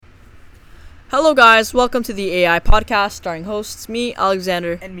Hello guys, welcome to the AI podcast starring hosts, me,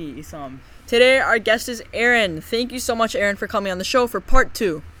 Alexander. And me, Isam. Today our guest is Aron. Thank you so much, Aron, for coming on the show for part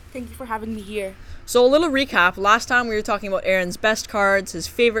 2. Thank you for having me here. So a little recap, last time we were talking about Aron's best cards, his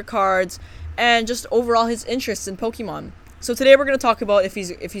favorite cards, and just overall his interests in Pokemon. So today we're going to talk about if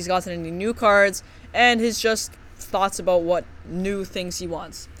he's gotten any new cards and his just thoughts about what new things he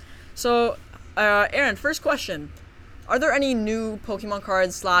wants. So, Aron, first question. Are there any new Pokemon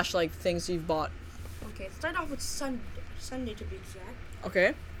cards / like things you've bought? Okay, start off with Sunday to be exact.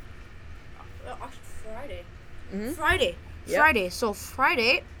 Okay. Friday. Mm-hmm. Friday. So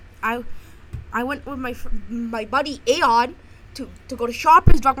Friday, I went with my buddy Aron to go to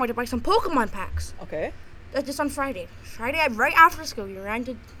Shoppers Drug Mart to buy some Pokemon packs. Okay. That's just on Friday. Friday, right after school, we ran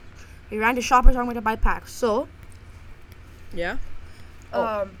to Shoppers Drug Mart to buy packs. So. Yeah.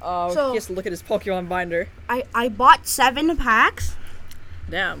 So he has to look at his Pokemon binder. I bought 7 packs.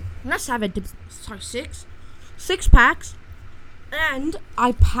 Damn. Not 7, sorry, 6. 6 packs. And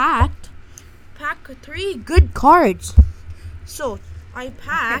I packed 3 good cards. So, I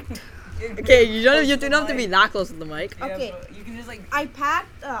packed... Okay, you don't have to be that close to the mic. Yeah, Okay. you can just I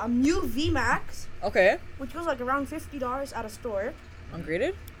packed a new VMAX, Okay. which was like around $50 at a store.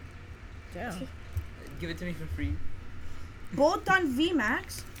 Ungraded? Damn. give it to me for free. Both on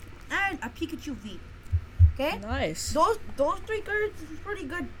VMAX and a Pikachu V. Okay? Nice. Those 3 cards, pretty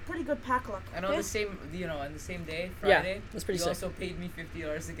good pack luck. And okay? on the same day, Yeah, Friday, that's pretty you sick. also paid me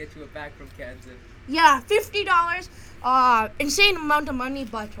 $50 to get you a pack from Kansas. Yeah, $50. Insane amount of money,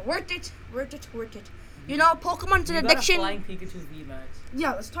 but worth it. You know, Pokemon's an You got a addiction. flying Pikachu VMAX.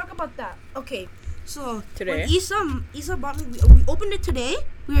 Yeah, let's talk about that. Okay, so Today? when Isa bought me, we opened it today.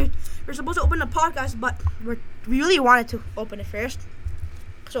 We're supposed to open the podcast, but we really wanted to open it first.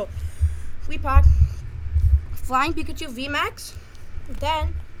 So we packed Flying Pikachu VMAX.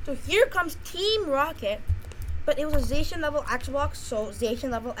 Then, so here comes Team Rocket, but it was a Zacian level X box. So Zacian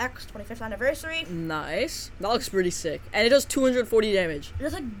level X 25th anniversary. Nice. That looks pretty sick. And it does 240 damage.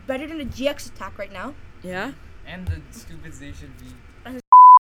 It's like better than the GX attack right now. Yeah? And the stupid Station V.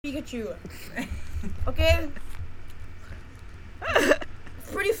 Pikachu. Okay.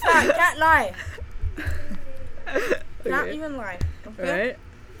 Pretty fat, can't lie. Can't Okay. even lie. Okay. Alright.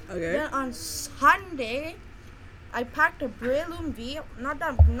 Okay. Then on Sunday, I packed a Breloom V. Not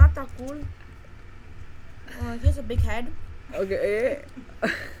that cool. He has a big head. Okay.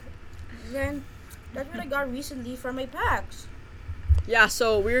 Then that's what I got recently from my packs. Yeah,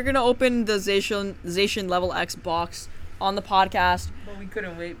 so we're gonna open the Zacian level X box on the podcast. But we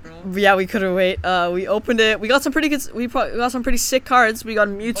couldn't wait, bro. Yeah, we couldn't wait. We opened it. We got some pretty good. We got some pretty sick cards. We got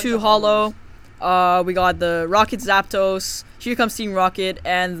Mewtwo Hollow. We got the Rocket Zapdos. Here comes Team Rocket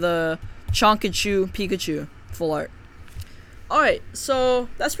and the Pikachu full art. All right, so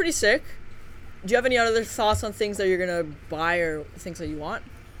that's pretty sick. Do you have any other thoughts on things that you're gonna buy or things that you want?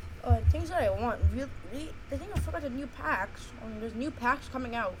 Things that I want. Really, I think I forgot the new packs. There's new packs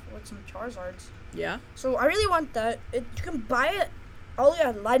coming out with some Charizards. Yeah. So I really want that. You can buy it all the way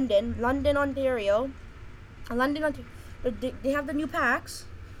at London, Ontario. They have the new packs.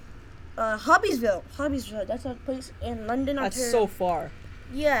 Hobbiesville. That's a place in London, Ontario. That's so far.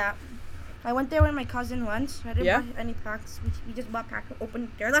 Yeah. I went there with my cousin once. I didn't Yeah? buy any packs. We just bought packs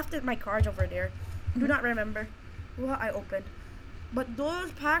opened there. I left my cards over there. Do not remember what I opened. But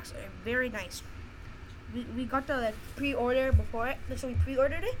those packs are very nice. We got the pre-order before it. So we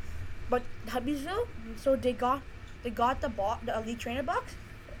pre-ordered it. But Hubbiesville, so they got the Elite Trainer box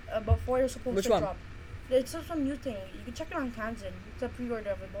before it was supposed Which to one? drop. It's just some new thing. You can check it on Kansan. It's a pre-order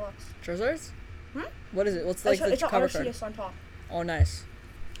of the box. Charizards? Hmm? What is it? What's like It's the an cover card? RCS on top. Oh, nice.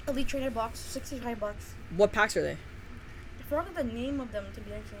 Elite Trainer box, $65. What packs are they? I forgot the name of them to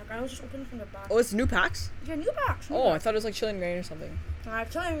be honest. Like, I was just opening from the box. Oh, it's new packs? Yeah, new packs. Oh, I thought it was like Chilling Reign or something.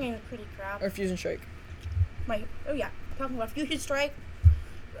 Chilling Reign is pretty crap. Or Fusion Strike. Talking about Fusion Strike.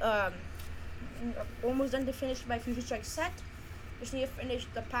 Almost done to finish my Fusion Strike set. Just need to finish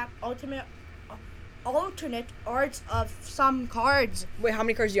the pack alternate arts of some cards. Wait, how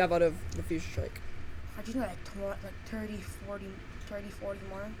many cards do you have out of the Fusion Strike? I just know like 30, 40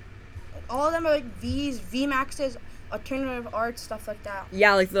 more. Like, all of them are like V's, VMAXs, alternative art, stuff like that.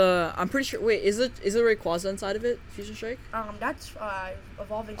 Yeah, like I'm pretty sure. Wait, is it Rayquaza inside of it? Fusion Strike? That's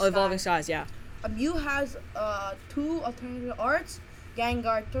Evolving Oh, Evolving Skies, yeah. Mew has 2 alternative arts,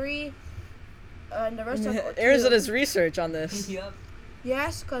 Gengar 3, and the rest of Aron's done his research on this. Yep.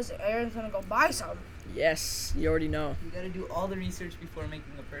 Yes, because Aron's gonna go buy some. Yes, you already know. You gotta do all the research before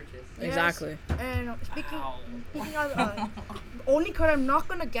making a purchase. Yes. Exactly. And speaking Ow. of the only card I'm not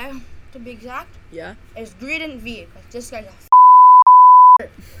gonna get, to be exact, Yeah. is Greedent V, because this guy's a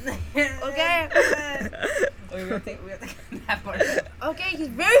okay? have to cut that part. Okay, he's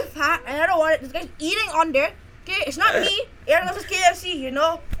very fat, and I don't want it. This guy's eating on there. Okay, it's not me. Aaron loves his KFC, you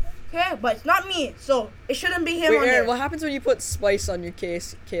know. Okay, but it's not me, so it shouldn't be him Wait, on Aaron, there. what happens when you put spice on your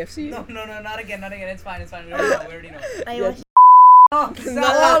KFC? No, not again. It's fine. We already know. Anyway, Stop,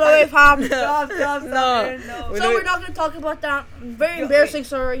 all the way, Pop. Stop, No. Aaron, no. We So don't- we're not gonna talk about that very Yo, embarrassing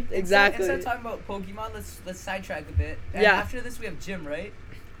story. Exactly. Instead of talking about Pokemon, let's sidetrack a bit. And Yeah. after this, we have gym, right?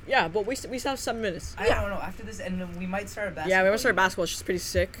 Yeah, but we still have 7 minutes. I don't know. After this, and then we might start a basketball. Yeah, we want to start game. basketball. She's pretty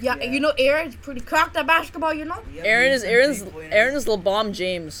sick. Yeah, Yeah. and you know Aaron's pretty cracked at basketball, you know. Yeah, Aaron is he's a three-pointer. LeBron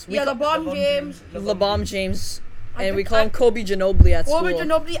James. Yeah, LeBron James. LeBron James, I and we think call him Kobe Ginobili at school. Kobe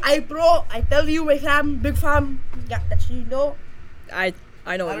Ginobili, I tell you, big fan. Yeah, that's you know. I know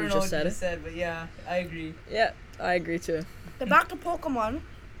I what don't you know just what you said. just said, but yeah, I agree. Yeah, I agree too. The back to Pokemon.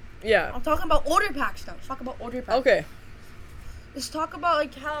 Yeah. I'm talking about order packs now. Let's talk about order packs. Okay. Let's talk about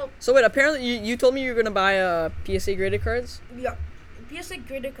like how So wait, apparently you told me you were gonna buy PSA graded cards. yeah, PSA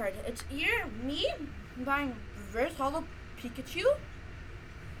graded card. It's either me buying reverse hollow Pikachu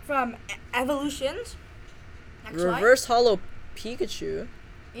from Evolutions. Next slide. Reverse hollow Pikachu.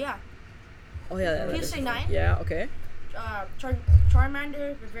 Yeah. Oh yeah. that is- PSA 9. Yeah. Okay.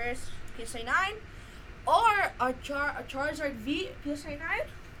 Charmander reverse PSA 9, or a Charizard V PSA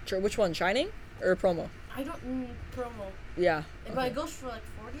 9. Which one? Shining or promo? I don't promo, Yeah. but Okay. it goes for like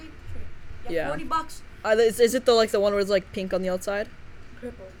 40. Yeah. $40. Is it the one where it's like pink on the outside?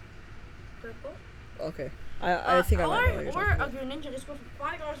 Purple. Okay. I think I might know what you're Or talking a about. Greninja. Just go for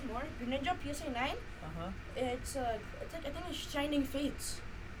 $5 more. Greninja PSA 9. It's I think it's Shining Fates.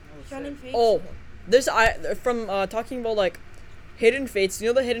 Shining Fates. Oh, from talking about like Hidden Fates. You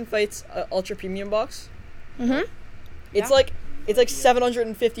know the Hidden Fates Ultra Premium box? Mhm. It's Yeah. like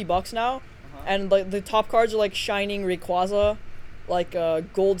 $750 now, and like the top cards are like Shining Rayquaza, like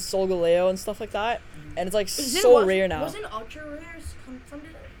Gold Solgaleo and stuff like that, and it's like so rare now. Wasn't ultra rares come from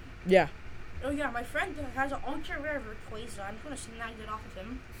it? Yeah. Oh yeah, my friend has an ultra rare Rayquaza. I'm gonna snag it off of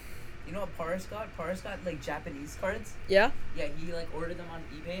him. You know what Paris got? Paris got like Japanese cards. Yeah. Yeah, he like ordered them on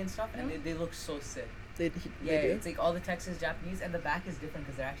eBay and stuff, and they look so sick. They Yeah, do? it's like all the text is Japanese, and the back is different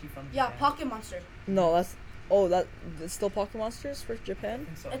because they're actually from Yeah, Japan. Pocket Monster. No, that's it's still Pokemon Monsters for I Japan.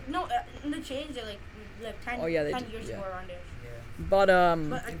 think so. No, they changed it like 10, Oh, yeah, they 10 did, years yeah. ago around there. Yeah. But But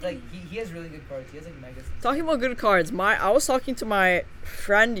I It's think like he has really good cards. He has like mega. talking about good cards, I was talking to my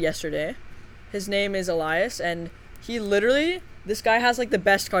friend yesterday. His name is Elias, and he literally, this guy has like the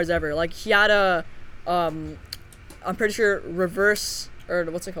best cards ever. Like he had a, I'm pretty sure reverse, or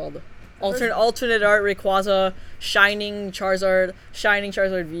what's it called? Alternate art Rayquaza, Shining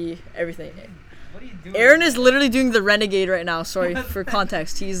Charizard V, everything. What are you doing? Aaron is literally doing the Renegade right now. Sorry for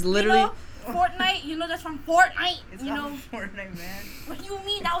context. He's literally. You know, Fortnite. You know that's from Fortnite. It's you not know. Fortnite, man. What do you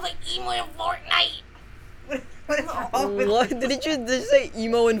mean? That was like emo in Fortnite. What is wrong with What did you say?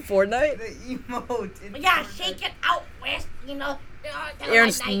 Emo in Fortnite? the emote? in Yeah, Fortnite? shake it out, West. You know.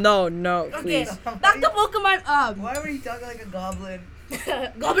 Aaron's no, Okay, please. back to Pokemon. Why were you talking like a goblin?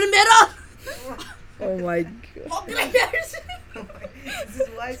 Goblin Metal. Oh my god. Goblin Bears. This is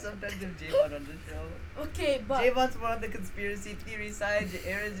why sometimes there's J-Bot on the show. Okay, but J-Bot's more on the conspiracy theory side.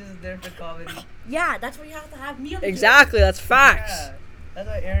 Aaron's just there for comedy. yeah, that's why you have to have me on the Exactly, that's facts. Yeah. That's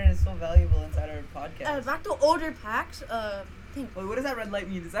why Aaron is so valuable inside our show. podcast. Back to order packs. Wait, what does that red light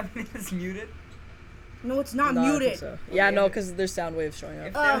mean? Does that mean it's muted? No, it's not No, I think muted. so. Yeah, Okay. no, because there's sound waves showing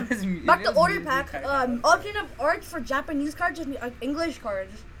If up. there was mu- Back if to it was order muted, pack. we'd kinda have Alternate art for Japanese cards and English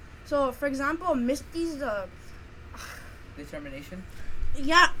cards. So, for example, Misty's determination.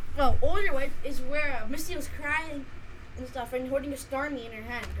 yeah. Well, older one is where Misty was crying and stuff and holding a Starmie in her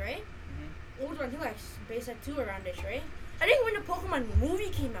hand, right? Older one, I think like base at 2 around this, right? I think when the Pokemon movie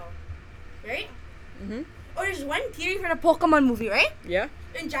came out, right? Mhm. Or there's one theory for the Pokemon movie, right? Yeah.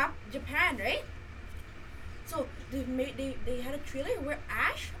 In Japan, right? So they had a trailer where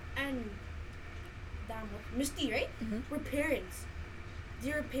Ash and Misty, right? Mhm. Were parents.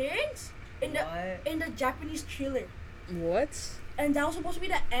 They were parents in What? the Japanese trailer, What? and that was supposed to be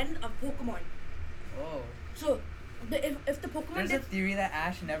the end of Pokemon. Oh. So, if the Pokemon There's a theory that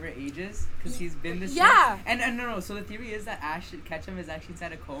Ash never ages because he's been this. Yeah. And no. So the theory is that Ash Ketchum is actually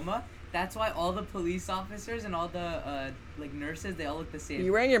inside a coma. That's why all the police officers and all the like nurses, they all look the same.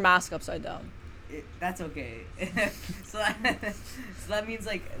 You're wearing your mask upside down. That's okay. so that means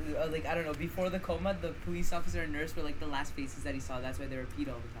like I don't know. Before the coma, the police officer and nurse were like the last faces that he saw. That's why they repeat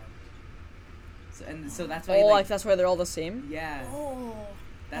all the time. So that's why. Oh, like that's why they're all the same? Yeah. Oh.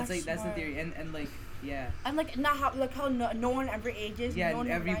 That's the smart. theory. And like yeah. And like not how no one ever ages. Yeah. no one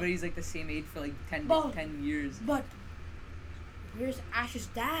And ever dies. everybody's like the same age for like 10 But- 10 years. But where's Ash's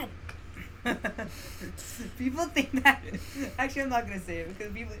dad? People think that. Actually, I'm not gonna say it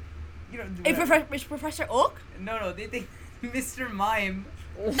because people, you know. It's Professor Oak? No, they think Mr. Mime.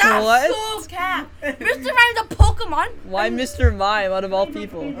 That's What? so cap. Mr. Mime's a Pokemon. Why Mr. Mime out of all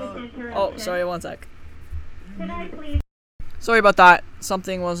people? Oh, sorry, one sec. Sorry about that.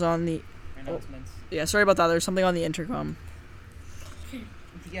 Something was on the. Announcements. Yeah, sorry about that. There's something on the intercom.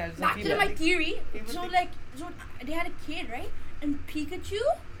 Yeah, it's Back like to people my think- theory. people So think- so they had a kid, right? And Pikachu,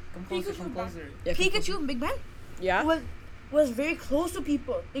 Come closer, Pikachu come back. closer. Yeah, Pikachu, Big Ben, Yeah. was very close to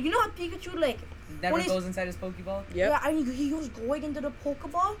people. Like, you know how Pikachu like Never When he's- goes inside his Pokeball. Yep. yeah, and he was going into the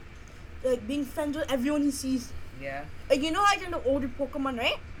Pokeball, like being friends with everyone he sees. Yeah. Like, you know, like in the older Pokemon,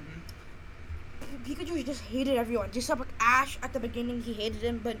 right? Pikachu just hated everyone. Just like Ash at the beginning, he hated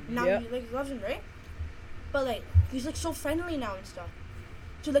him, but now Yep. he like loves him, right? But like he's like so friendly now and stuff.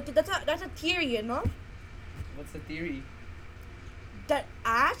 So like that's a theory, you know, What's the theory? that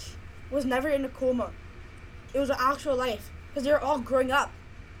Ash was never in a coma. It was an actual life because they were all growing up.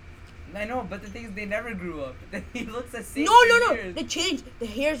 I know, but the thing is, they never grew up. He looks the same. No, for no. years. They changed. The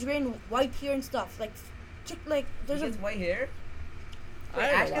hair's wearing white hair and stuff. Like, like He there's gets white hair. Wait, I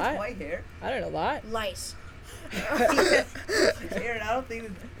don't Ash know gets that. white hair. I don't know that. lice. Aaron, I don't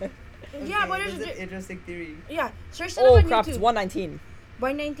think. Yeah, but it's there's an interesting theory. yeah. Search it Oh up on crap! It's YouTube. 119.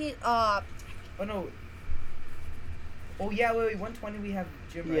 By 19. Oh no. Oh yeah, wait, 120 we have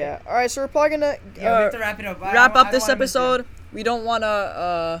gym, right? Yeah. All right. So we're probably gonna Yeah, we have to wrap it up. wrap I up don't this wanna miss episode. We don't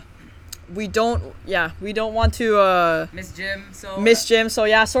wanna. We don't want to Miss Jim. So miss Jim. So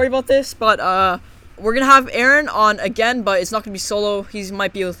yeah, sorry about this, but we're gonna have Aaron on again, but it's not gonna be solo. He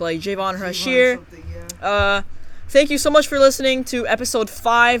might be with like Javon or Hashir. Thank you so much for listening to episode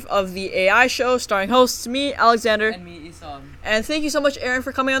 5 of the AI show, starring hosts me, Alexander, and me, Isam. and thank you so much, Aaron,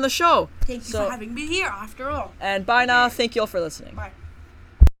 for coming on the show. Thank you So- for having me here. After all. And bye now. Thank you all for listening. Bye.